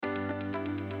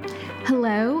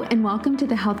Hello, and welcome to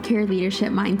the Healthcare Leadership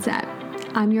Mindset.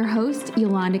 I'm your host,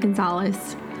 Yolanda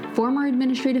Gonzalez, former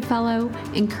administrative fellow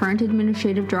and current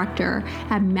administrative director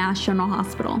at Mass General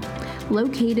Hospital,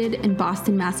 located in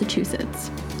Boston, Massachusetts.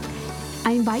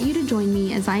 I invite you to join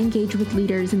me as I engage with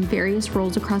leaders in various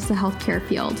roles across the healthcare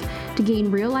field to gain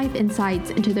real-life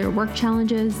insights into their work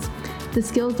challenges, the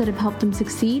skills that have helped them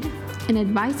succeed, and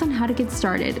advice on how to get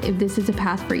started if this is a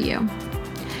path for you.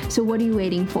 So what are you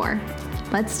waiting for?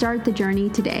 Let's start the journey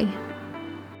today.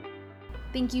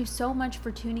 Thank you so much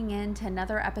for tuning in to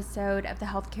another episode of the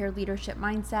Healthcare Leadership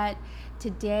Mindset.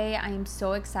 Today, I am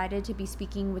so excited to be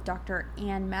speaking with Dr.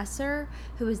 Ann Messer,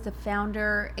 who is the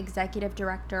founder, executive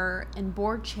director, and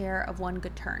board chair of One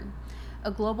Good Turn,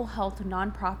 a global health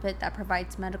nonprofit that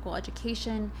provides medical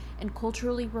education and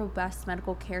culturally robust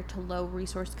medical care to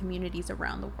low-resource communities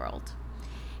around the world.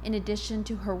 In addition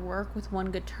to her work with One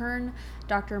Good Turn,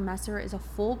 Dr. Messer is a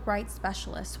Fulbright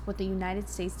specialist with the United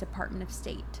States Department of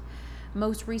State.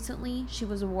 Most recently, she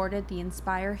was awarded the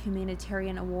Inspire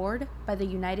Humanitarian Award by the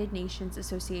United Nations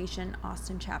Association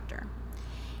Austin chapter.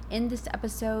 In this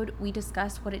episode, we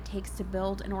discuss what it takes to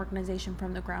build an organization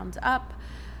from the ground up,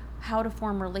 how to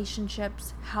form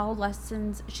relationships, how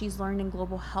lessons she's learned in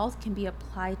global health can be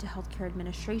applied to healthcare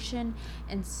administration,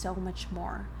 and so much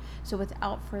more. So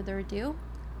without further ado,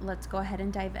 let's go ahead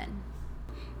and dive in.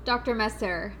 Dr.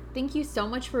 Messer, thank you so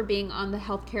much for being on the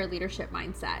Healthcare Leadership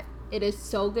Mindset. It is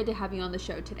so good to have you on the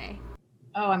show today.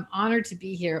 Oh, I'm honored to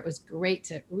be here. It was great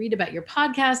to read about your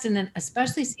podcast and then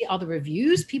especially see all the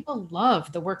reviews. People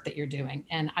love the work that you're doing.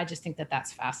 And I just think that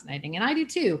that's fascinating. And I do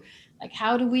too. Like,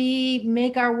 how do we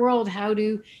make our world? How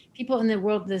do people in the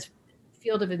world, this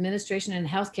field of administration and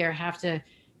healthcare, have to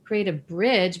create a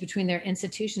bridge between their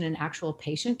institution and actual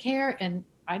patient care? And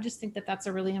I just think that that's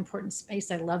a really important space.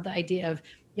 I love the idea of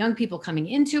young people coming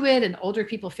into it and older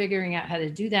people figuring out how to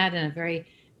do that in a very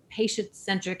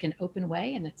patient-centric and open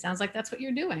way. And it sounds like that's what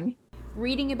you're doing.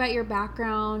 Reading about your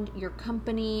background, your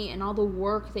company, and all the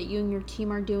work that you and your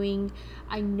team are doing,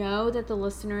 I know that the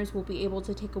listeners will be able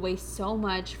to take away so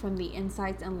much from the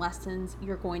insights and lessons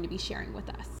you're going to be sharing with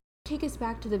us. Take us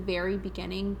back to the very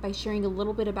beginning by sharing a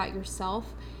little bit about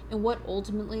yourself and what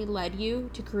ultimately led you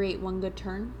to create One Good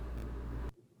Turn.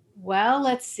 Well,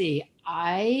 let's see.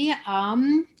 I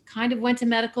kind of went to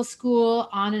medical school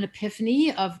on an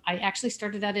epiphany of, I actually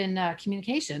started out in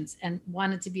communications and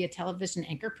wanted to be a television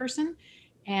anchor person.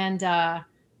 And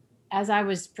as I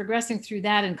was progressing through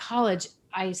that in college,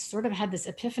 I sort of had this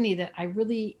epiphany that I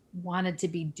really wanted to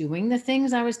be doing the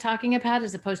things I was talking about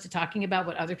as opposed to talking about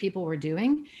what other people were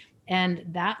doing. And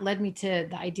that led me to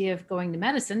the idea of going to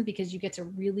medicine because you get to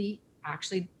really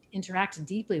actually interact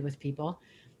deeply with people.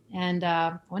 And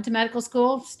went to medical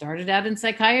school, started out in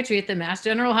psychiatry at the Mass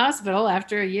General Hospital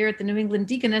after a year at the New England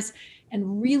Deaconess,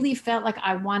 and really felt like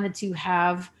I wanted to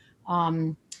have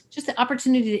just the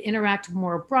opportunity to interact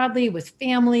more broadly with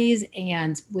families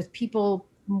and with people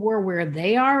more where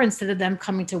they are instead of them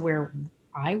coming to where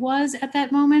I was at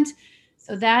that moment.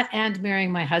 So that and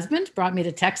marrying my husband brought me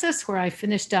to Texas, where I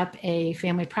finished up a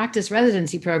family practice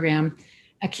residency program,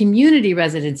 a community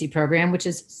residency program, which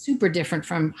is super different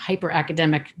from hyper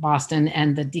academic Boston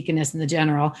and the Deaconess and the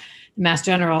General, Mass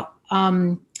General.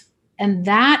 And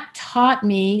that taught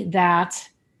me that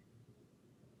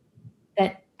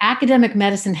academic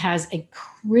medicine has a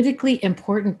critically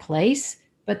important place,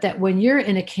 but that when you're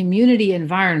in a community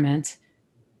environment,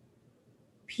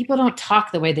 people don't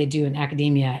talk the way they do in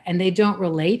academia, and they don't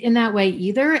relate in that way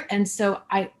either. And so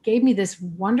it gave me this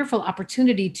wonderful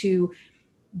opportunity to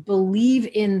believe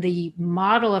in the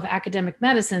model of academic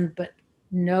medicine, but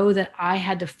know that I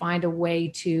had to find a way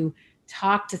to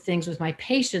talk about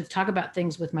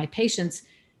things with my patients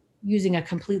using a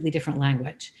completely different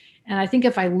language. And I think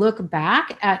if I look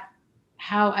back at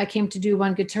how I came to do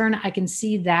One Good Turn, I can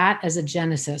see that as a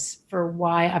genesis for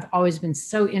why I've always been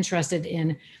so interested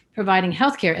in providing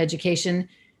healthcare education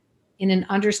in an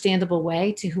understandable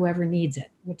way to whoever needs it,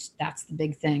 which that's the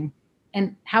big thing.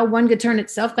 And how One Good Turn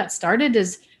itself got started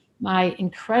is my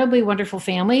incredibly wonderful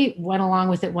family went along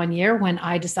with it one year when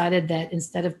I decided that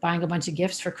instead of buying a bunch of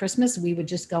gifts for Christmas, we would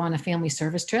just go on a family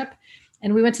service trip.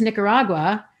 And we went to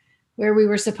Nicaragua, where we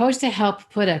were supposed to help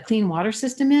put a clean water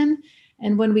system in.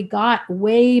 And when we got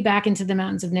way back into the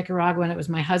mountains of Nicaragua, and it was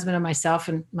my husband and myself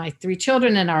and my 3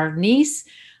 children and our niece,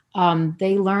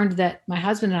 they learned that my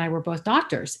husband and I were both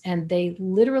doctors, and they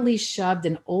literally shoved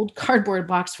an old cardboard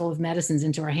box full of medicines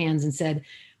into our hands and said,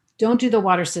 "Don't do the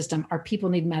water system. Our people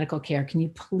need medical care. Can you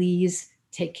please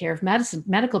take care of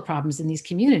medical problems in these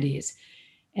communities?"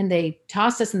 And they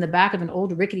tossed us in the back of an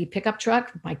old rickety pickup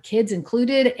truck, my kids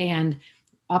included, and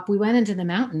up we went into the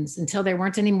mountains until there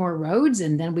weren't any more roads.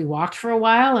 And then we walked for a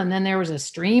while, and then there was a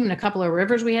stream and a couple of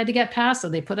rivers we had to get past. So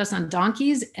they put us on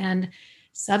donkeys, and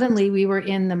suddenly we were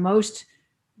in the most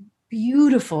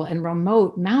beautiful and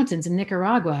remote mountains in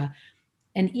Nicaragua.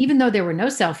 And even though there were no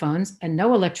cell phones and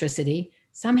no electricity,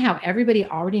 somehow everybody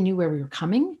already knew where we were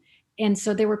coming. And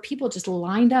so there were people just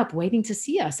lined up waiting to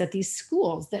see us at these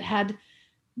schools that had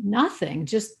nothing,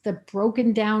 just the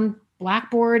broken down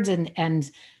blackboards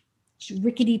and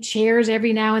rickety chairs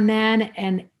every now and then.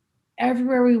 And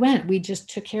everywhere we went, we just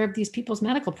took care of these people's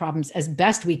medical problems as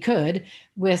best we could,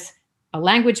 with a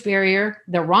language barrier,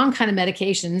 the wrong kind of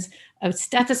medications, a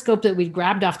stethoscope that we'd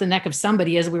grabbed off the neck of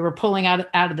somebody as we were pulling out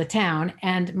of the town,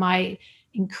 and my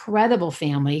incredible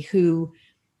family who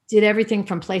did everything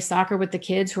from play soccer with the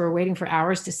kids who were waiting for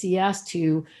hours to see us,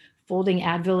 to folding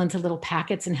Advil into little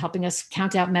packets and helping us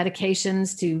count out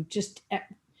medications, to just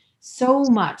so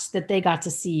much that they got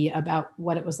to see about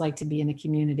what it was like to be in a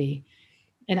community.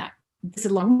 And this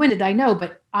is long-winded, I know,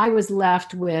 but I was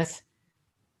left with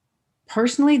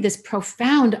personally this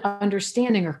profound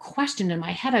understanding or question in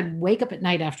my head. I'd wake up at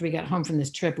night after we got home from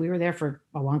this trip. We were there for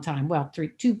a long time. Well,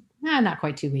 not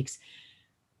quite 2 weeks.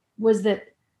 Was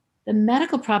that the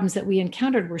medical problems that we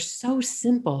encountered were so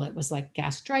simple. It was like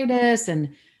gastritis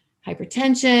and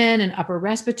hypertension and upper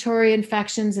respiratory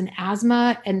infections and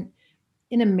asthma. And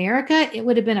in America, it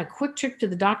would have been a quick trip to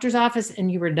the doctor's office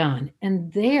and you were done.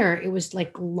 And there it was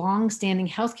like long-standing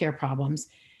healthcare problems.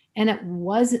 And it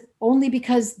was only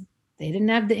because they didn't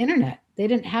have the internet. They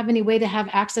didn't have any way to have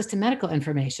access to medical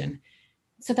information.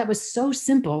 So that was so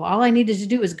simple. All I needed to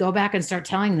do was go back and start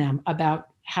telling them about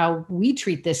how we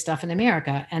treat this stuff in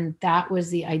America. And that was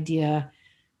the idea,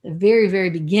 the very, very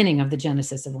beginning of the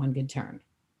genesis of One Good Turn.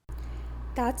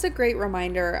 That's a great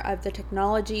reminder of the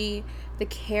technology, the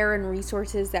care and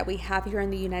resources that we have here in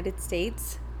the United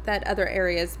States that other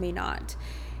areas may not.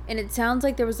 And it sounds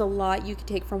like there was a lot you could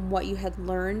take from what you had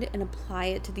learned and apply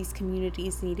it to these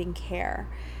communities needing care.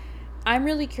 I'm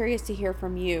really curious to hear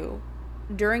from you.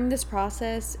 During this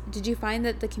process, did you find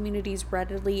that the communities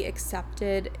readily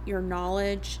accepted your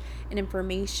knowledge and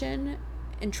information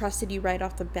and trusted you right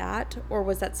off the bat, or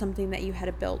was that something that you had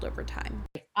to build over time?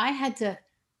 I had to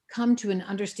come to an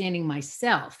understanding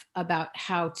myself about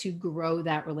how to grow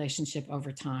that relationship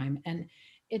over time. And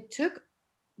it took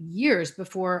years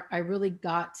before I really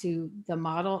got to the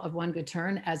model of One Good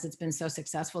Turn as it's been so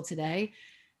successful today.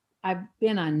 I've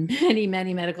been on many,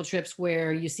 many medical trips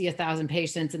where you see 1,000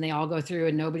 patients and they all go through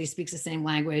and nobody speaks the same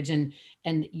language. And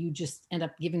you just end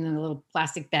up giving them a little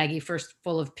plastic baggie first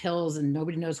full of pills and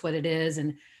nobody knows what it is.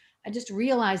 And I just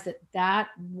realized that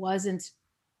wasn't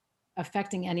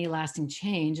affecting any lasting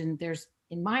change. And there's,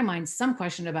 in my mind, some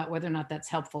question about whether or not that's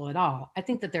helpful at all. I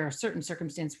think that there are certain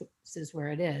circumstances where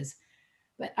it is.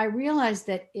 But I realized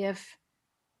that if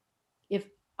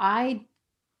I,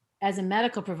 as a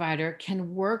medical provider,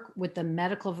 can work with the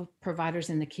medical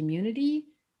providers in the community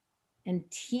and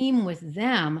team with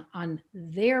them on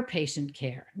their patient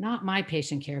care, not my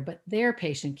patient care, but their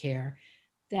patient care,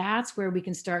 that's where we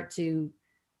can start to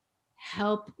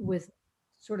help with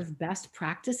sort of best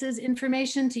practices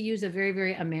information, to use a very,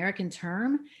 very American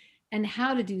term. And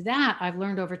how to do that, I've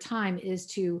learned over time, is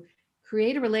to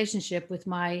create a relationship with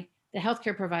the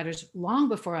healthcare providers long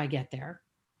before I get there.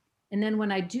 And then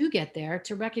when I do get there,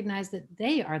 to recognize that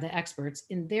they are the experts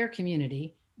in their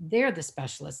community. They're the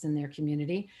specialists in their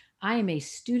community. I am a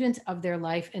student of their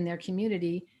life and their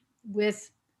community with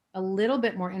a little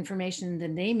bit more information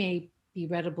than they may be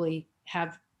readily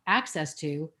have access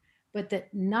to, but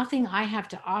that nothing I have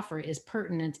to offer is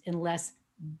pertinent unless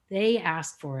they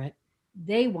ask for it,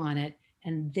 they want it,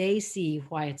 and they see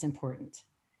why it's important.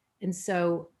 And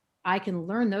so I can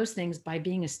learn those things by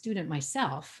being a student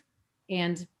myself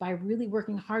and by really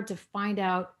working hard to find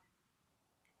out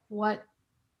what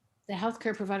the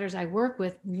healthcare providers I work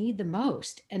with need the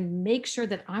most, and make sure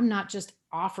that I'm not just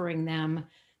offering them,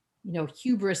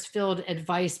 hubris-filled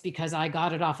advice because I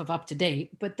got it off of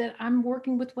UpToDate, but that I'm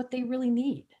working with what they really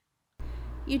need.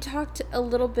 You talked a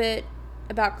little bit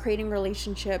about creating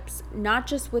relationships, not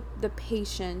just with the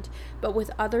patient, but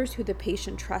with others who the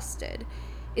patient trusted.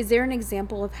 Is there an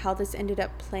example of how this ended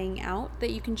up playing out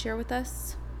that you can share with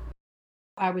us?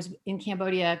 I was in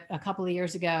Cambodia a couple of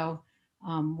years ago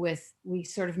we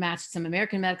sort of matched some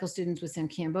American medical students with some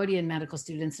Cambodian medical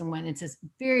students and went into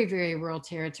very, very rural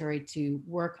territory to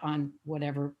work on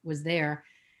whatever was there.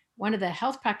 One of the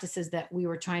health practices that we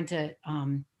were trying to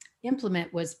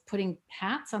implement was putting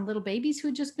hats on little babies who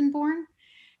had just been born.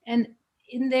 And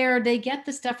in there, they get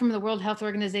the stuff from the World Health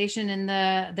Organization and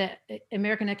the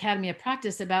American Academy of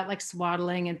Practice about like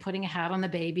swaddling and putting a hat on the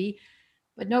baby.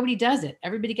 but nobody does it.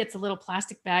 Everybody gets a little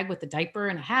plastic bag with a diaper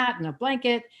and a hat and a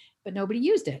blanket, but nobody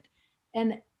used it.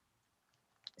 And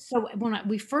so when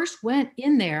we first went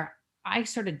in there, I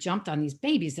sort of jumped on these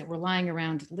babies that were lying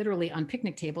around literally on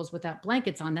picnic tables without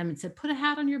blankets on them and said, put a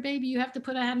hat on your baby. You have to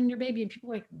put a hat on your baby. And people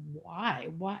were like, why?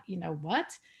 What? What?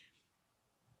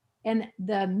 And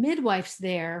the midwives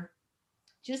there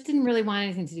just didn't really want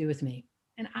anything to do with me.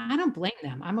 And I don't blame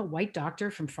them. I'm a white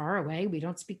doctor from far away. We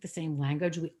don't speak the same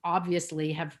language. We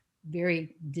obviously have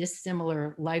very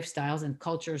dissimilar lifestyles and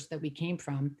cultures that we came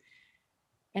from.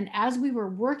 And as we were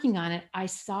working on it, I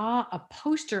saw a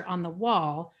poster on the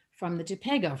wall from the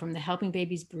JPEGO, from the Helping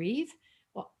Babies Breathe.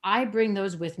 Well, I bring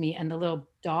those with me and the little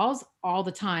dolls all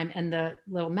the time and the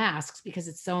little masks, because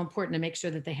it's so important to make sure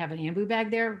that they have an ambu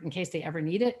bag there in case they ever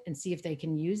need it and see if they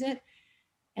can use it.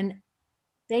 And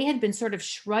they had been sort of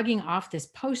shrugging off this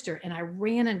poster, and I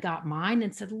ran and got mine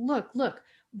and said, look,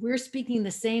 we're speaking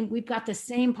the same, we've got the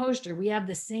same poster, we have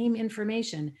the same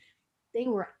information. They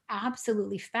were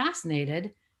absolutely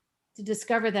fascinated to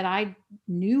discover that I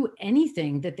knew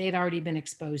anything that they'd already been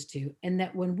exposed to. And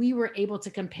that when we were able to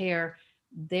compare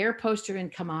their poster in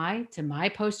Khmer to my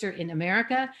poster in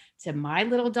America, to my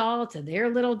little doll, to their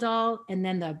little doll, and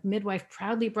then the midwife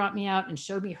proudly brought me out and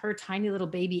showed me her tiny little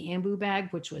baby ambu bag,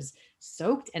 which was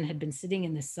soaked and had been sitting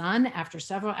in the sun after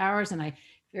several hours. And I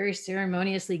very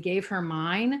ceremoniously gave her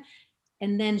mine.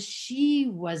 And then she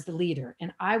was the leader,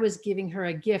 and I was giving her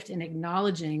a gift and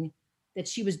acknowledging that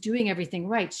she was doing everything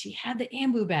right. She had the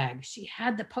ambu bag, she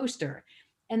had the poster,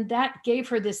 and that gave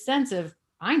her this sense of,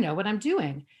 I know what I'm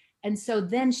doing. And so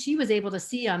then she was able to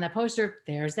see on the poster,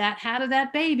 there's that hat of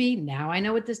that baby. Now I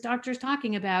know what this doctor's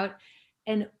talking about.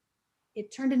 And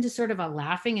it turned into sort of a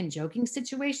laughing and joking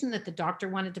situation that the doctor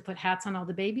wanted to put hats on all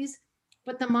the babies,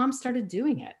 but the mom started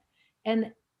doing it.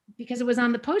 And because it was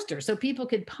on the poster, so people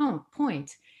could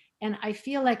point. And I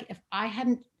feel like if I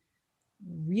hadn't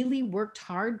really worked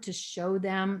hard to show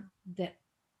them that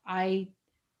I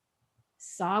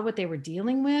saw what they were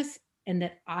dealing with and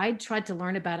that I tried to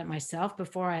learn about it myself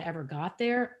before I ever got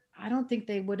there, I don't think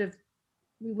we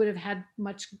would have had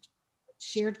much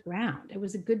shared ground. It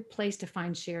was a good place to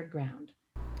find shared ground.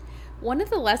 One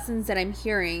of the lessons that I'm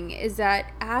hearing is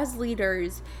that as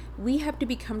leaders, we have to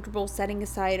be comfortable setting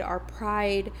aside our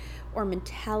pride or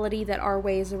mentality that our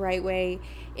way is the right way,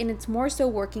 and it's more so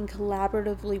working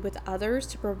collaboratively with others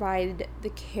to provide the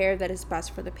care that is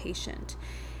best for the patient.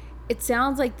 It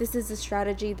sounds like this is a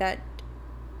strategy that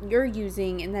you're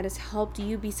using and that has helped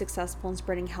you be successful in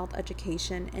spreading health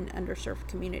education in underserved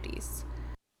communities.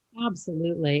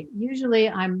 Absolutely. Usually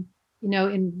I'm,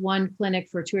 in one clinic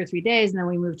for 2 or 3 days, and then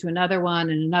we move to another one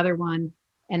and another one.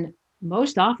 And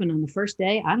most often on the first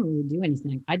day, I don't really do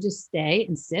anything. I just stay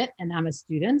and sit, and I'm a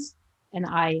student, and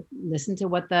I listen to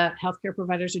what the healthcare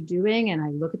providers are doing. And I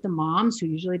look at the moms who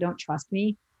usually don't trust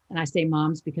me. And I say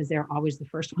moms because they're always the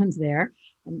first ones there.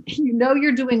 And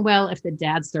you're doing well if the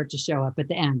dads start to show up at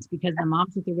the end, because the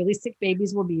moms with the really sick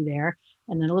babies will be there.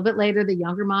 And then a little bit later, the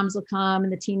younger moms will come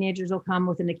and the teenagers will come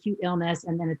with an acute illness.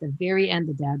 And then at the very end,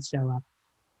 the dads show up.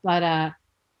 But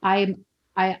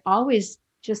I always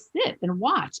just sit and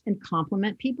watch and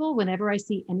compliment people whenever I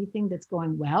see anything that's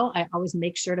going well. I always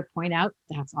make sure to point out,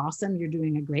 that's awesome. You're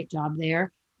doing a great job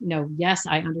there. Yes,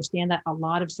 I understand that a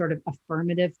lot of sort of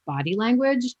affirmative body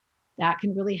language that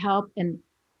can really help, and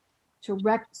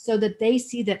so that they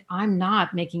see that I'm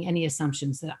not making any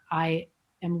assumptions, that I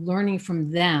am learning from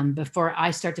them before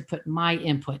I start to put my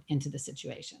input into the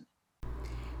situation.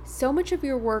 So much of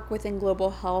your work within global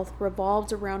health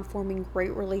revolves around forming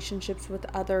great relationships with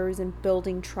others and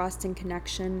building trust and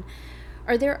connection.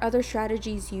 Are there other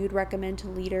strategies you'd recommend to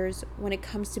leaders when it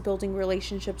comes to building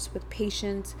relationships with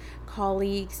patients,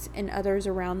 colleagues, and others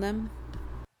around them?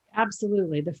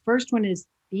 Absolutely. The first one is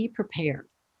be prepared.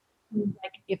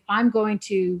 Like if I'm going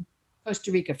to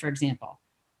Costa Rica, for example,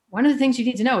 one of the things you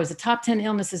need to know is the top 10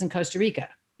 illnesses in Costa Rica,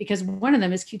 because one of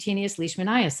them is cutaneous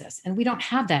leishmaniasis, and we don't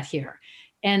have that here.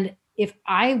 And if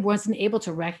I wasn't able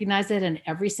to recognize it in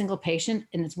every single patient,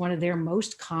 and it's one of their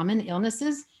most common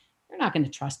illnesses, they're not going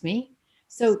to trust me.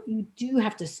 So you do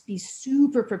have to be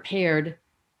super prepared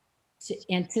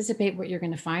to anticipate what you're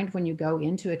going to find when you go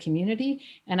into a community.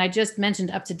 And I just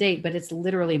mentioned UpToDate, but it's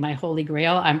literally my holy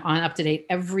grail. I'm on UpToDate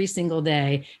every single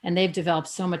day, and they've developed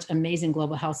so much amazing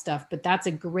global health stuff. But that's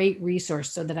a great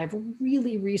resource, so that I've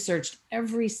really researched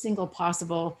every single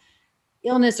possible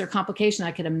illness or complication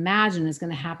I could imagine is going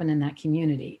to happen in that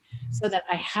community, so that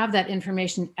I have that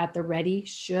information at the ready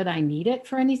should I need it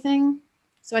for anything.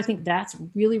 So I think that's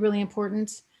really, really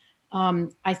important.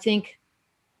 I think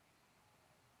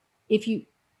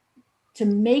to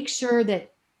make sure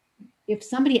that if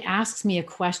somebody asks me a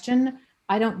question,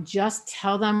 I don't just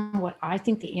tell them what I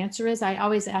think the answer is. I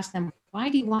always ask them, why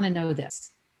do you want to know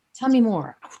this? Tell me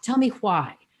more. Tell me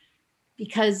why.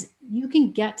 Because you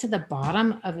can get to the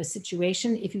bottom of a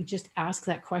situation if you just ask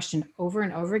that question over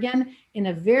and over again in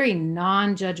a very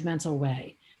non-judgmental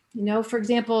way. For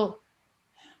example,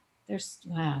 there's,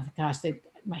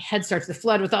 my head starts to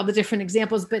flood with all the different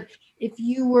examples, but if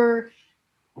you were,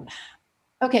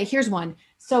 okay, here's one.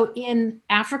 So in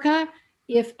Africa,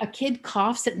 if a kid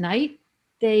coughs at night,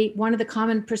 one of the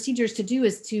common procedures to do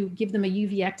is to give them a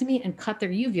uvectomy and cut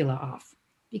their uvula off,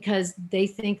 because they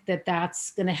think that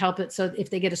that's going to help it. So if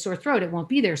they get a sore throat, it won't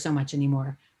be there so much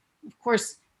anymore. Of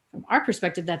course, from our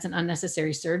perspective, that's an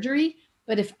unnecessary surgery.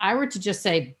 But if I were to just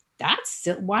say,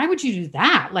 why would you do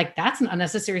that? Like, that's an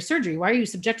unnecessary surgery. Why are you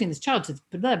subjecting this child to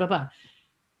blah, blah, blah?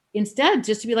 Instead,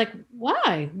 just to be like,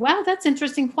 why? Wow, that's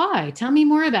interesting. Why? Tell me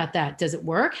more about that. Does it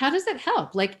work? How does that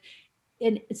help?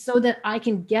 And so that I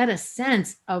can get a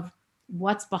sense of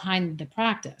what's behind the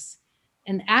practice.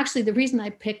 And actually, the reason I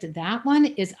picked that one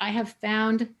is I have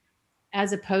found,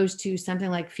 as opposed to something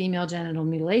like female genital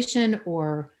mutilation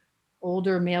or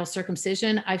older male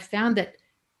circumcision, I've found that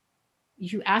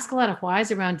you ask a lot of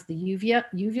whys around the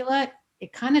uvula,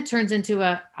 it kind of turns into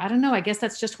I don't know, I guess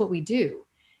that's just what we do.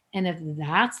 And if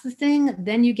that's the thing,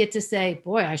 then you get to say,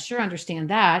 boy, I sure understand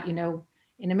that.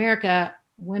 In America,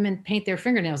 women paint their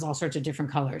fingernails all sorts of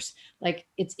different colors. Like,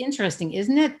 it's interesting,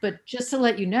 isn't it? But just to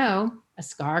let you know, a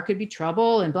scar could be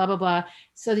trouble and blah, blah, blah,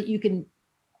 so that you can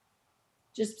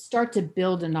just start to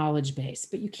build a knowledge base.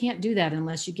 But you can't do that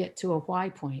unless you get to a why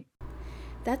point.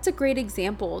 That's a great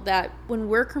example that when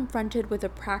we're confronted with a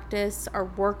practice or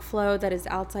workflow that is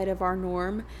outside of our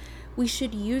norm, we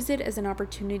should use it as an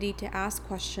opportunity to ask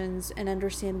questions and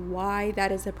understand why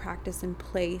that is a practice in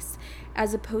place,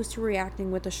 as opposed to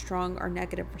reacting with a strong or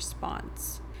negative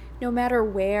response. No matter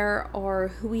where or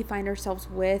who we find ourselves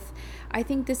with, I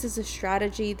think this is a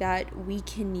strategy that we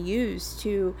can use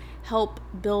to help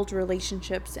build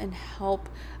relationships and help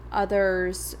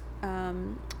others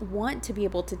want to be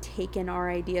able to take in our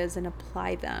ideas and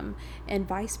apply them, and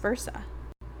vice versa.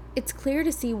 It's clear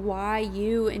to see why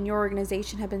you and your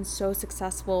organization have been so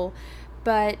successful,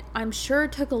 but I'm sure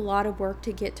it took a lot of work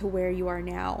to get to where you are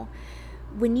now.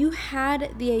 When you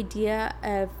had the idea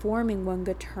of forming One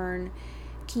Good Turn,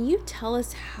 can you tell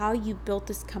us how you built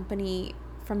this company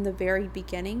from the very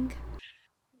beginning?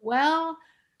 Well,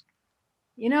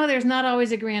 there's not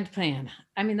always a grand plan.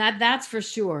 I mean, that's for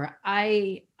sure.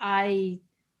 I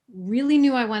really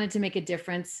knew I wanted to make a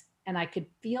difference, and I could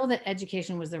feel that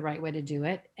education was the right way to do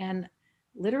it. And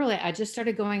literally, I just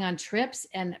started going on trips,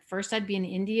 and first I'd be an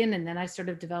Indian, and then I sort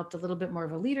of developed a little bit more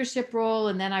of a leadership role.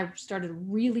 And then I started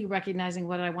really recognizing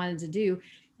what I wanted to do.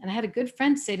 And I had a good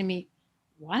friend say to me,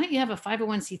 why don't you have a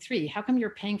 501c3? How come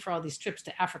you're paying for all these trips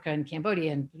to Africa and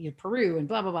Cambodia and Peru and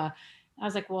blah, blah, blah? I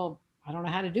was like, well, I don't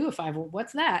know how to do a 50.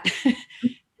 What's that?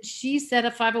 She set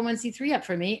a 501c3 up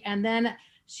for me. And then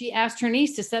she asked her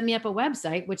niece to set me up a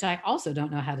website, which I also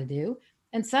don't know how to do.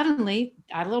 And suddenly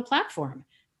I had a little platform.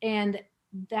 And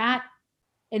that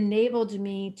enabled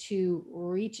me to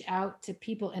reach out to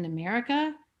people in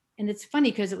America. And it's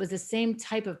funny because it was the same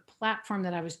type of platform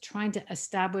that I was trying to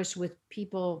establish with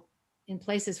people in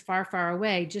places far, far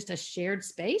away, just a shared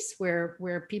space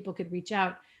where people could reach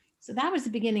out. So that was the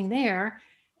beginning there.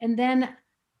 And then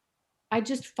I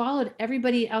just followed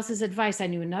everybody else's advice. I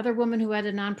knew another woman who had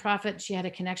a nonprofit. She had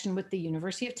a connection with the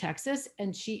University of Texas,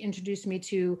 and she introduced me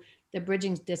to the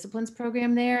Bridging Disciplines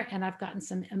program there. And I've gotten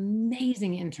some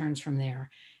amazing interns from there.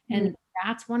 And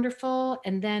that's wonderful.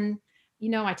 And then,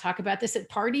 I talk about this at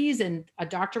parties, and a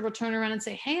doctor will turn around and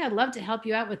say, hey, I'd love to help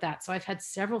you out with that. So I've had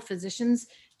several physicians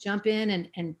jump in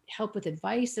and help with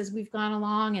advice as we've gone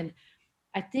along. And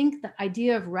I think the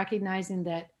idea of recognizing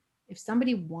that if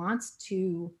somebody wants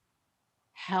to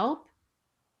help,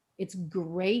 it's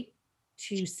great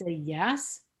to say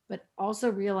yes, but also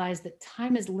realize that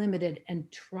time is limited, and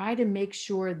try to make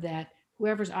sure that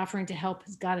whoever's offering to help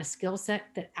has got a skill set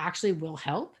that actually will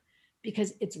help,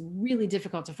 because it's really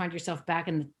difficult to find yourself back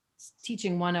in the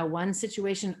teaching 101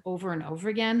 situation over and over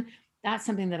again. That's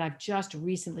something that I've just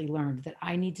recently learned that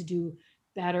I need to do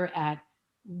better at,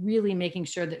 really making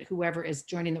sure that whoever is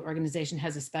joining the organization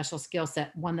has a special skill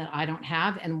set, one that I don't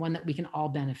have, and one that we can all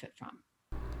benefit from.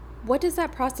 What does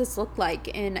that process look like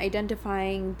in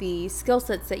identifying the skill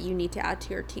sets that you need to add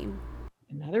to your team?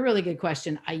 Another really good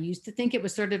question. I used to think it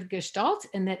was sort of gestalt,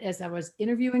 and that as I was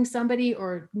interviewing somebody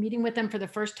or meeting with them for the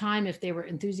first time, if they were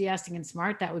enthusiastic and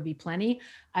smart, that would be plenty.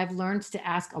 I've learned to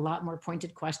ask a lot more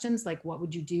pointed questions, like, what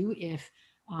would you do if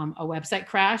A website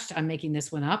crashed. I'm making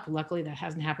this one up. Luckily, that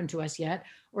hasn't happened to us yet.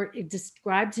 Or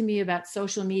describe to me about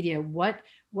social media. What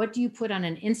do you put on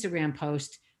an Instagram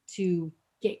post to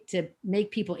get to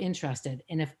make people interested?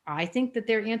 And if I think that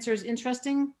their answer is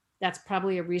interesting, that's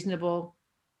probably a reasonable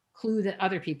clue that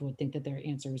other people would think that their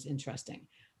answer is interesting.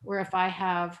 Or if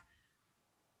I'm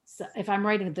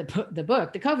writing the book,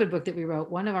 the COVID book that we wrote,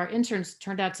 one of our interns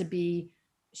turned out to be,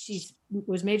 she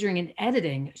was majoring in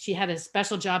editing. She had a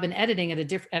special job in editing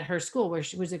at her school where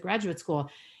she was at graduate school.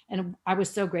 And I was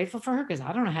so grateful for her because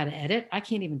I don't know how to edit. I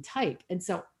can't even type. And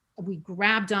so we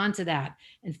grabbed onto that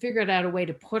and figured out a way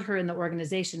to put her in the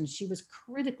organization. She was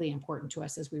critically important to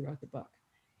us as we wrote the book.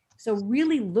 So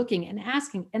really looking and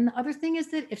asking. And the other thing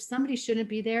is that if somebody shouldn't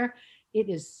be there, it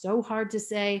is so hard to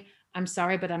say, I'm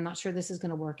sorry, but I'm not sure this is going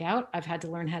to work out. I've had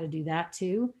to learn how to do that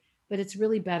too. But it's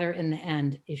really better in the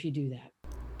end if you do that.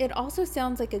 It also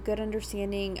sounds like a good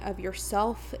understanding of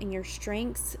yourself and your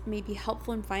strengths may be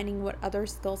helpful in finding what other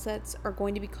skill sets are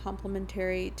going to be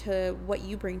complementary to what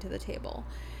you bring to the table.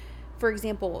 For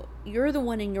example, you're the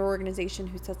one in your organization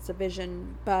who sets the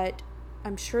vision, but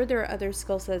I'm sure there are other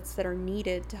skill sets that are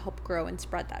needed to help grow and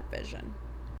spread that vision.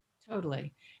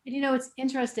 Totally. And it's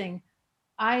interesting.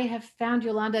 I have found,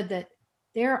 Yolanda, that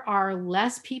there are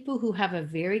less people who have a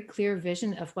very clear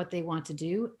vision of what they want to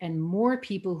do and more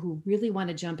people who really want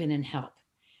to jump in and help.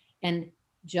 And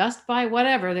just by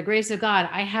whatever, the grace of God,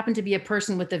 I happen to be a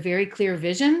person with a very clear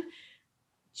vision.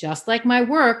 Just like my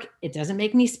work, it doesn't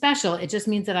make me special. It just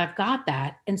means that I've got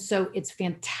that. And so it's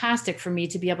fantastic for me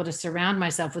to be able to surround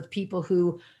myself with people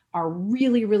who are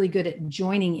really, really good at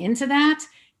joining into that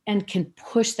and can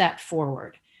push that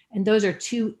forward. And those are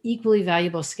two equally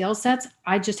valuable skill sets.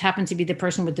 I just happen to be the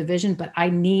person with the vision, but I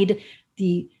need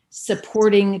the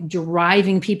supporting,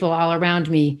 driving people all around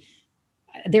me.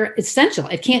 They're essential.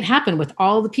 It can't happen with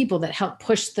all the people that help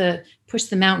push the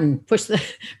mountain, push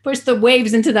the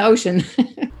waves into the ocean.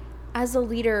 As a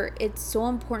leader, it's so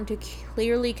important to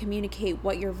clearly communicate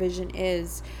what your vision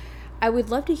is. I would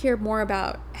love to hear more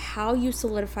about how you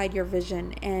solidified your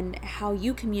vision and how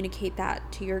you communicate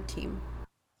that to your team.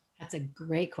 That's a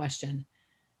great question.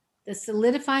 The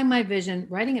solidifying my vision,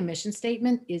 writing a mission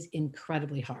statement is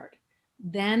incredibly hard.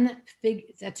 Then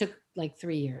that took like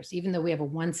 3 years, even though we have a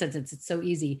one sentence, it's so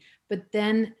easy. But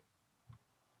then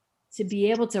to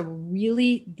be able to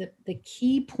really, the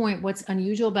key point, what's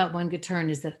unusual about One Good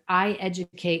Turn is that I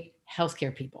educate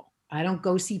healthcare people. I don't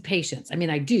go see patients. I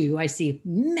mean, I see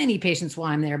many patients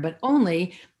while I'm there, but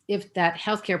only if that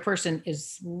healthcare person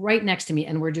is right next to me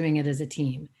and we're doing it as a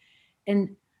team.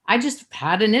 And I just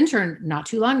had an intern not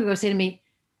too long ago say to me,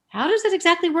 how does it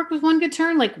exactly work with One Good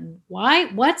Turn? Like, why,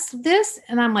 what's this?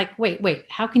 And I'm like, wait,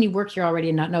 how can you work here already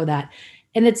and not know that?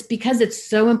 And it's because it's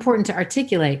so important to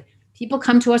articulate. People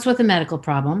come to us with a medical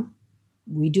problem.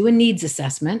 We do a needs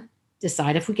assessment,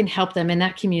 decide if we can help them in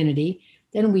that community.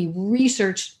 Then we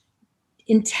research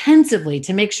intensively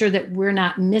to make sure that we're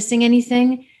not missing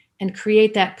anything and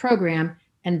create that program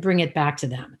and bring it back to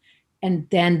them and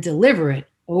then deliver it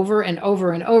over and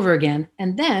over and over again.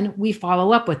 And then we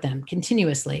follow up with them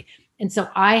continuously. And so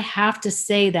I have to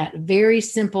say that very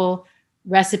simple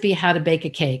recipe, how to bake a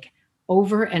cake,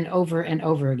 over and over and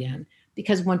over again.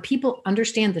 Because when people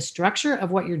understand the structure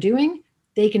of what you're doing,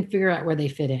 they can figure out where they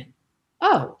fit in.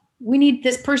 Oh, we need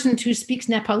this person who speaks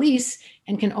Nepalese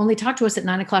and can only talk to us at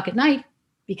 9:00 at night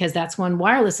because that's when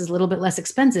wireless is a little bit less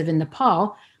expensive in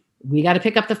Nepal. We got to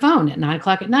pick up the phone at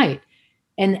 9:00 at night.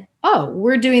 And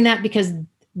we're doing that because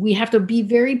we have to be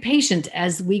very patient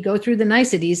as we go through the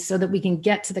niceties so that we can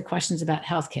get to the questions about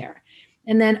healthcare.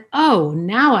 And then,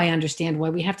 now I understand why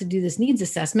we have to do this needs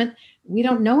assessment. We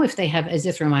don't know if they have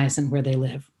azithromycin where they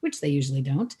live, which they usually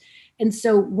don't. And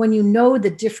so when you know the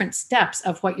different steps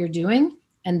of what you're doing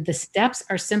and the steps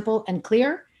are simple and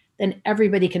clear, then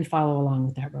everybody can follow along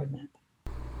with that roadmap.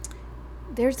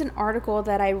 There's an article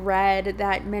that I read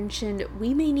that mentioned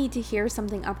we may need to hear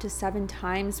something up to 7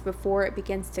 times before it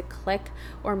begins to click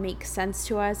or make sense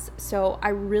to us. So I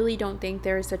really don't think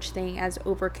there is such thing as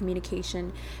over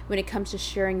communication when it comes to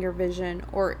sharing your vision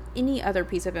or any other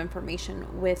piece of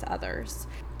information with others.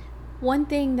 One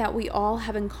thing that we all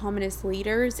have in common as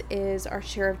leaders is our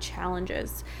share of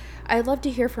challenges. I'd love to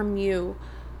hear from you.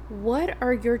 What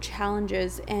are your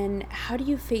challenges and how do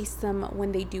you face them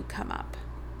when they do come up?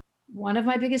 One of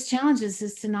my biggest challenges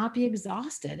is to not be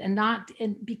exhausted and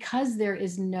because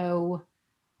there's no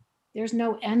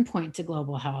endpoint to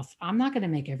global health. I'm not going to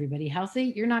make everybody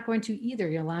healthy. You're not going to either,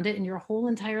 Yolanda, in your whole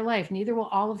entire life. Neither will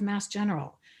all of Mass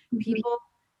General. People,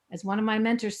 as one of my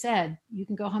mentors said, you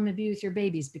can go home and be with your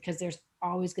babies because there's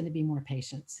always going to be more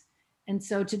patients. And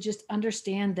so to just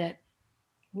understand that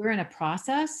we're in a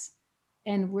process,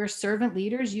 and we're servant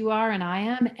leaders. You are and I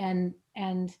am,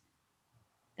 and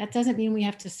that doesn't mean we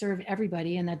have to serve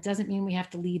everybody, and that doesn't mean we have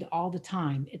to lead all the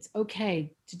time. It's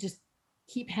okay to just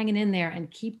keep hanging in there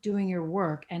and keep doing your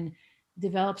work and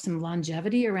develop some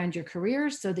longevity around your career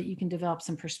so that you can develop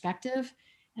some perspective.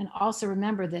 And also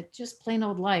remember that just plain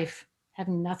old life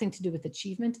having nothing to do with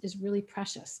achievement is really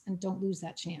precious, and don't lose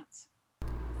that chance.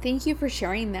 Thank you for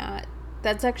sharing that.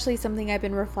 That's actually something I've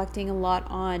been reflecting a lot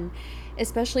on,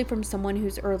 especially from someone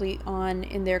who's early on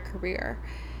in their career.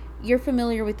 You're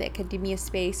familiar with the academia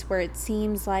space where it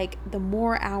seems like the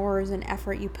more hours and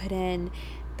effort you put in,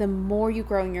 the more you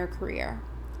grow in your career.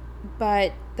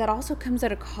 But that also comes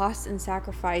at a cost and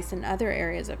sacrifice in other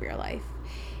areas of your life.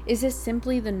 Is this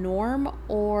simply the norm,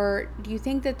 or do you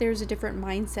think that there's a different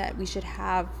mindset we should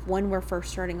have when we're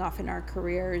first starting off in our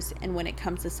careers and when it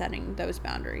comes to setting those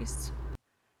boundaries?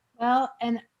 Well,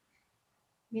 and I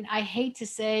mean, I hate to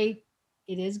say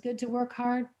it is good to work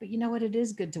hard, but you know what? It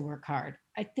is good to work hard.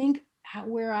 I think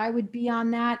where I would be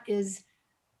on that is,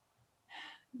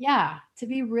 yeah, to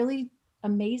be really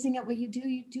amazing at what you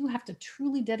do have to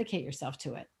truly dedicate yourself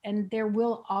to it. And there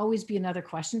will always be another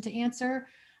question to answer.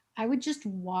 I would just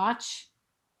watch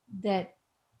that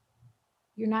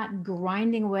you're not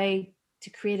grinding away to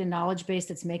create a knowledge base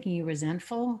that's making you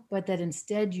resentful, but that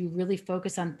instead you really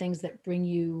focus on things that bring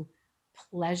you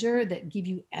pleasure, that give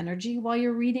you energy while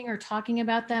you're reading or talking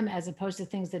about them, as opposed to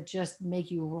things that just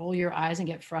make you roll your eyes and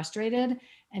get frustrated,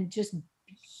 and just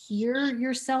hear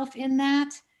yourself in that.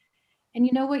 And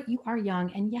you know what? You are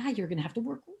young, and yeah, you're going to have to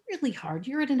work really hard.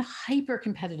 You're in a hyper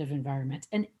competitive environment,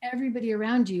 and everybody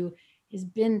around you has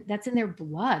been, that's in their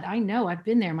blood. I know, I've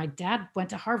been there. My dad went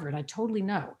to Harvard. I totally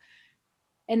know.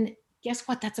 And guess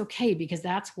what? That's okay, because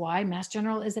that's why Mass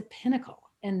General is a pinnacle.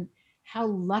 And how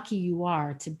lucky you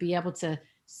are to be able to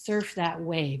surf that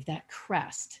wave, that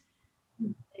crest.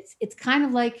 It's kind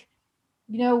of like,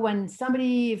 when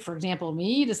somebody, for example,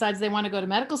 me, decides they want to go to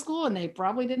medical school and they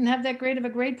probably didn't have that great of a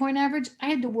grade point average, I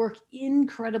had to work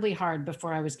incredibly hard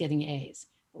before I was getting A's.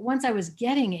 But once I was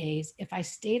getting A's, if I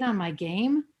stayed on my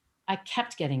game, I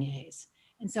kept getting A's.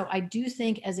 And so I do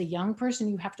think as a young person,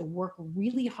 you have to work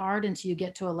really hard until you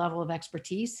get to a level of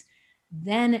expertise.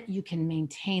 Then you can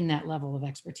maintain that level of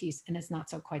expertise, and it's not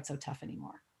so quite so tough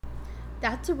anymore.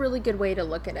 That's a really good way to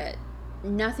look at it.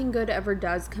 Nothing good ever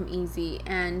does come easy,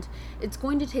 and it's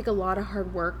going to take a lot of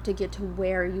hard work to get to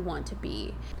where you want to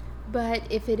be. But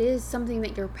if it is something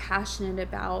that you're passionate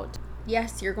about,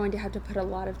 yes, you're going to have to put a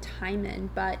lot of time in,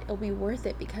 but it'll be worth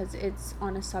it because it's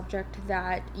on a subject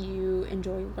that you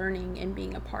enjoy learning and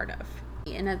being a part of.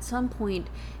 And at some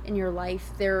point in your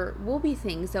life, there will be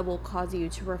things that will cause you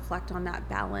to reflect on that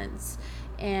balance,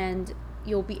 and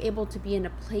you'll be able to be in a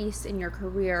place in your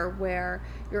career where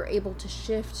you're able to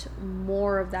shift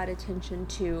more of that attention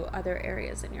to other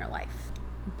areas in your life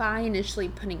by initially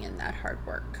putting in that hard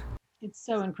work. It's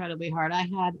so incredibly hard. I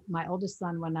had my oldest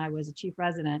son when I was a chief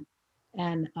resident,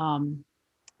 and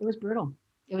it was brutal.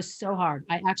 It was so hard.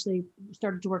 I actually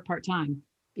started to work part time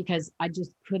because I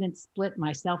just couldn't split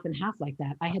myself in half like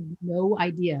that. I had no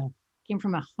idea. Came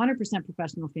from 100%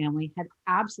 professional family, had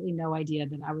absolutely no idea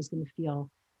that I was going to feel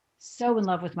so in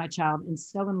love with my child and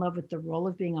so in love with the role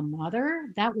of being a mother.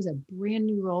 That was a brand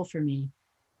new role for me.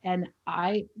 And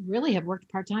I really have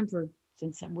worked part time for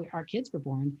since our kids were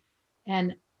born.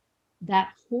 And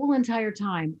that whole entire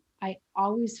time, I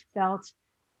always felt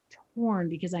torn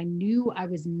because I knew I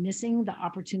was missing the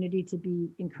opportunity to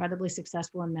be incredibly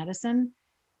successful in medicine.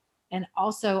 And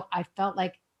also, I felt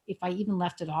like if I even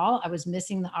left at all, I was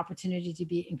missing the opportunity to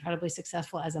be incredibly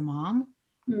successful as a mom.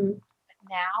 Hmm. But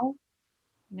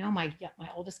now, my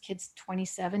oldest kid's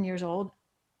 27 years old.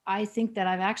 I think that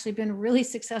I've actually been really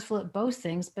successful at both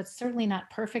things, but certainly not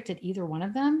perfect at either one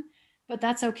of them. But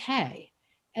that's okay.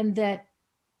 And that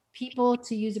people,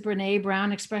 to use a Brene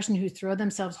Brown expression, who throw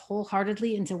themselves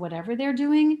wholeheartedly into whatever they're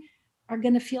doing are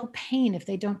going to feel pain if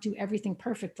they don't do everything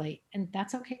perfectly. And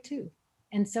that's okay too.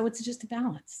 And so it's just a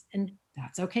balance, and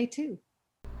that's okay too.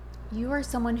 You are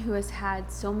someone who has had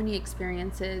so many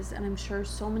experiences and I'm sure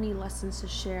so many lessons to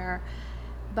share.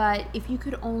 But if you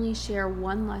could only share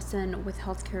one lesson with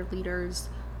healthcare leaders,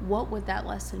 what would that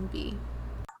lesson be?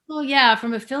 Well, yeah,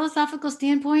 from a philosophical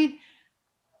standpoint,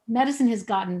 medicine has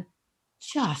gotten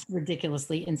just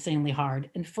ridiculously, insanely hard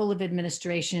and full of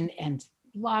administration and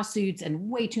lawsuits and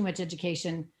way too much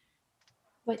education.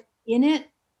 But in it,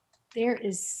 there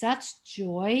is such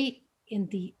joy in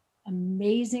the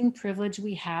amazing privilege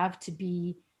we have to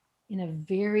be in a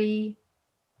very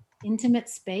intimate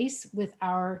space with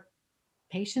our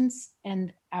patients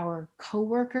and our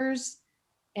coworkers,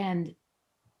 and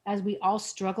as we all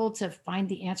struggle to find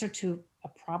the answer to a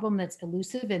problem that's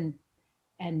elusive and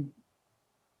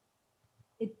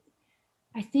it,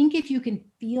 I think if you can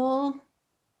feel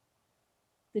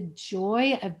the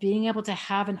joy of being able to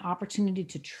have an opportunity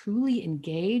to truly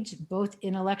engage both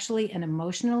intellectually and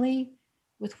emotionally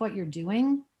with what you're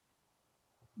doing,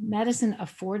 medicine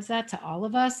affords that to all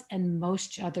of us, and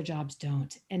most other jobs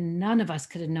don't. And none of us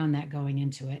could have known that going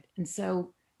into it. And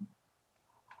so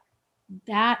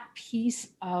that piece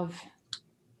of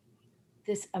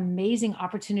this amazing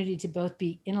opportunity to both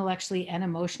be intellectually and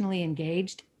emotionally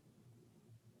engaged,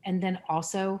 and then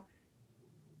also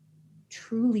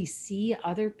truly see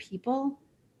other people,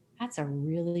 that's a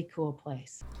really cool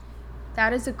place.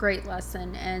 That is a great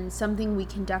lesson and something we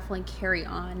can definitely carry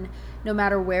on no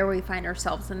matter where we find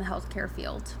ourselves in the healthcare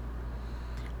field.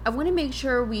 I want to make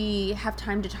sure we have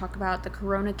time to talk about the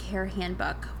Corona Care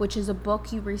Handbook, which is a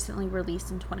book you recently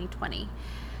released in 2020.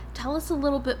 Tell us a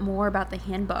little bit more about the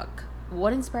handbook.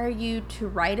 What inspired you to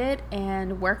write it,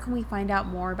 and where can we find out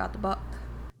more about the book?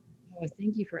 Oh,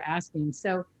 thank you for asking.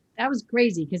 So that was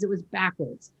crazy because it was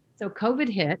backwards. So COVID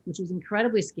hit, which was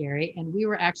incredibly scary. And we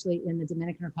were actually in the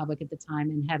Dominican Republic at the time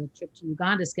and had a trip to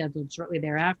Uganda scheduled shortly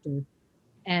thereafter.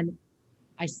 And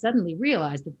I suddenly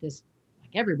realized that this, like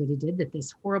everybody did, that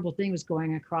this horrible thing was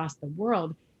going across the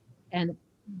world. And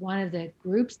one of the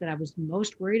groups that I was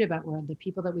most worried about were the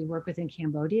people that we work with in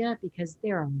Cambodia, because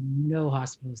there are no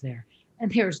hospitals there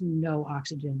and there's no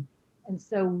oxygen. And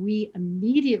so we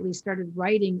immediately started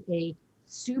writing a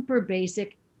super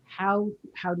basic how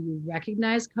do you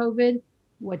recognize COVID?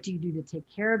 What do you do to take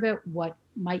care of it? What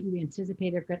might you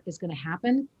anticipate is going to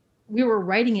happen? We were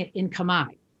writing it in Khmer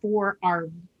for our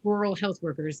rural health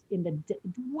workers in the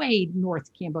way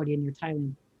north Cambodia near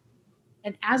Thailand.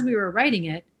 And as we were writing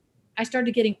it, I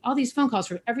started getting all these phone calls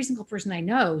from every single person I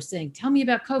know saying, "Tell me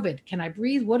about COVID. Can I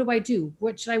breathe? What do I do?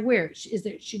 What should I wear?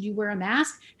 Should you wear a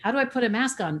mask? How do I put a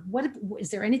mask on? Is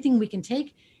there anything we can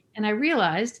take?" And I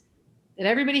realized that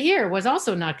everybody here was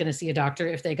also not going to see a doctor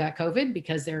if they got COVID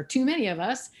because there are too many of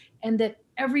us, and that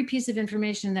every piece of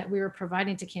information that we were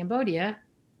providing to Cambodia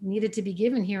needed to be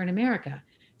given here in America.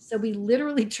 So we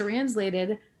literally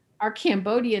translated our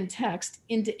Cambodian text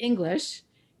into English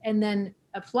and then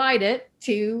applied it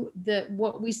to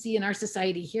what we see in our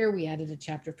society here. We added a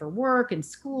chapter for work and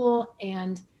school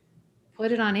and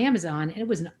put it on Amazon. And it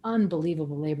was an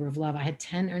unbelievable labor of love. I had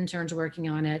 10 interns working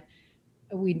on it.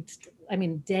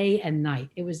 Day and night.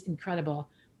 It was incredible.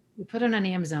 We put it on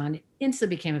Amazon, it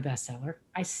instantly became a bestseller.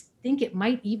 I think it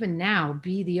might even now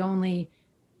be the only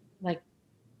like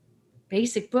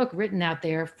basic book written out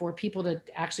there for people to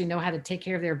actually know how to take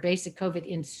care of their basic COVID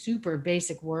in super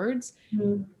basic words.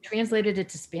 Mm-hmm. Translated it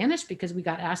to Spanish because we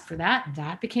got asked for that.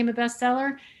 That became a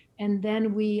bestseller. And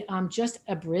then we just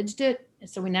abridged it.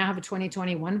 So we now have a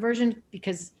 2021 version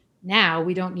because now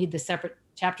we don't need the separate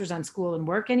chapters on school and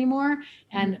work anymore.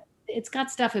 And it's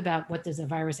got stuff about what does a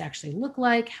virus actually look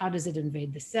like? How does it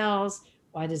invade the cells?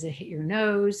 Why does it hit your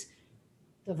nose?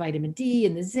 The vitamin D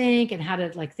and the zinc, and how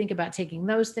to think about taking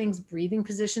those things, breathing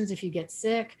positions if you get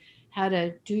sick, how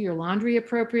to do your laundry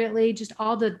appropriately, just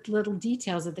all the little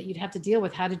details that you'd have to deal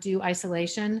with, how to do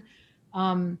isolation.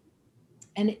 And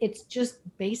it's just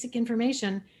basic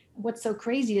information. What's so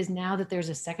crazy is now that there's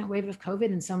a second wave of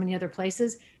COVID in so many other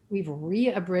places, we've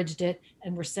re-abridged it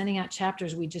and we're sending out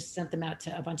chapters. We just sent them out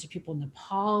to a bunch of people in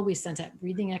Nepal. We sent out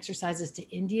breathing exercises to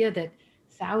India that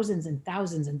thousands and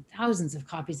thousands and thousands of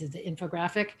copies of the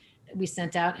infographic that we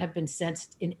sent out have been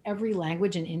sent in every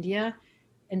language in India.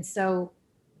 And so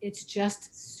it's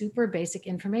just super basic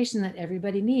information that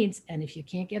everybody needs. And if you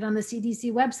can't get on the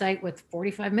CDC website with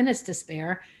 45 minutes to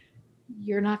spare,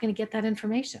 you're not going to get that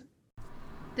information.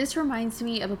 This reminds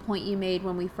me of a point you made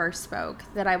when we first spoke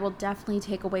that I will definitely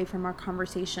take away from our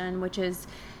conversation, which is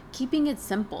keeping it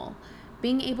simple,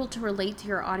 being able to relate to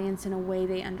your audience in a way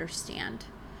they understand.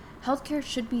 Healthcare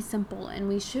should be simple, and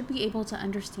we should be able to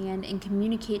understand and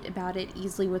communicate about it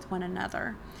easily with one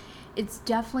another. It's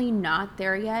definitely not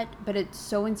there yet, but it's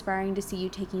so inspiring to see you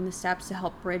taking the steps to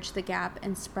help bridge the gap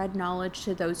and spread knowledge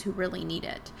to those who really need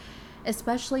it,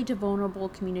 especially to vulnerable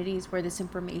communities where this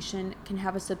information can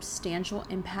have a substantial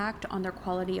impact on their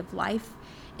quality of life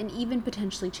and even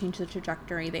potentially change the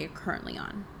trajectory they are currently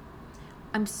on.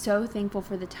 I'm so thankful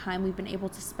for the time we've been able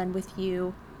to spend with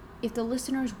you. If the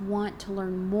listeners want to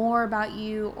learn more about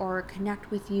you or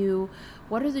connect with you,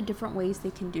 what are the different ways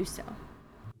they can do so?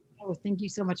 Oh, thank you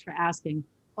so much for asking.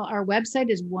 Well, our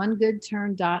website is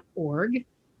onegoodturn.org.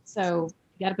 So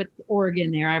you got to put org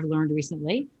in there, I've learned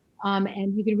recently.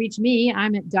 And you can reach me.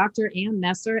 I'm at Dr. Ann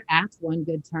Messer at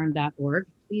onegoodturn.org.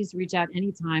 Please reach out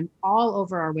anytime, all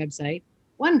over our website.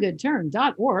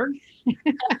 onegoodturn.org.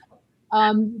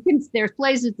 There's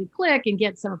places to click and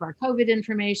get some of our COVID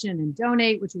information and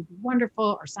donate, which would be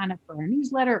wonderful, or sign up for our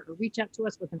newsletter or reach out to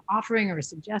us with an offering or a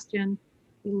suggestion.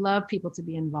 We love people to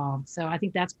be involved. So I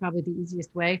think that's probably the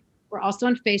easiest way. We're also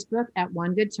on Facebook at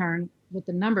One Good Turn with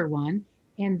the number 1.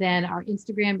 And then our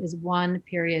Instagram is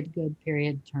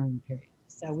one.good.turn.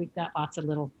 So we've got lots of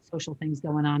little social things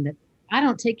going on that I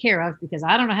don't take care of because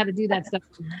I don't know how to do that stuff.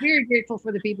 I'm very grateful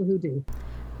for the people who do.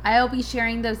 I'll be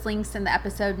sharing those links in the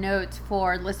episode notes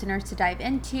for listeners to dive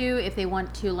into if they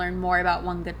want to learn more about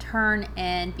One Good Turn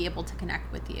and be able to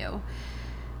connect with you.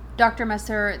 Dr.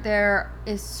 Messer, there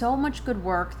is so much good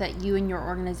work that you and your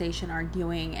organization are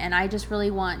doing, and I just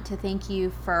really want to thank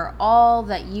you for all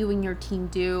that you and your team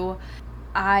do.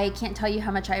 I can't tell you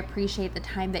how much I appreciate the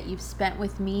time that you've spent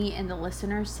with me and the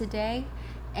listeners today,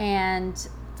 and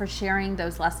for sharing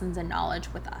those lessons and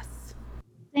knowledge with us.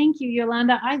 Thank you,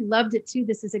 Yolanda. I loved it too.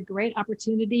 This is a great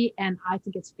opportunity, and I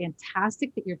think it's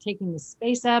fantastic that you're taking this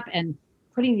space up and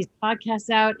putting these podcasts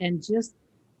out, and just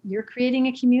you're creating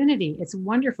a community. It's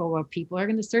wonderful where people are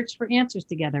going to search for answers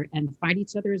together and find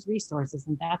each other as resources,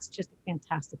 and that's just a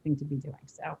fantastic thing to be doing.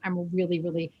 So I'm really,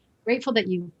 really grateful that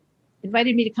you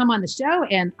invited me to come on the show,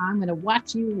 and I'm going to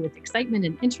watch you with excitement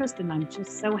and interest, and I'm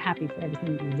just so happy for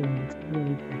everything that you're doing. It's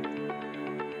really great.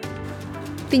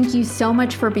 Thank you so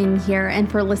much for being here and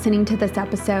for listening to this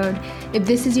episode. If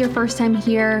this is your first time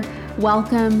here,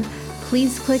 welcome.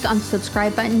 Please click on the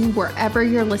subscribe button wherever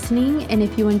you're listening. And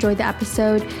if you enjoyed the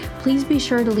episode, please be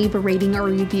sure to leave a rating or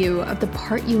review of the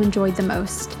part you enjoyed the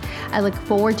most. I look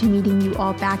forward to meeting you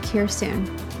all back here soon.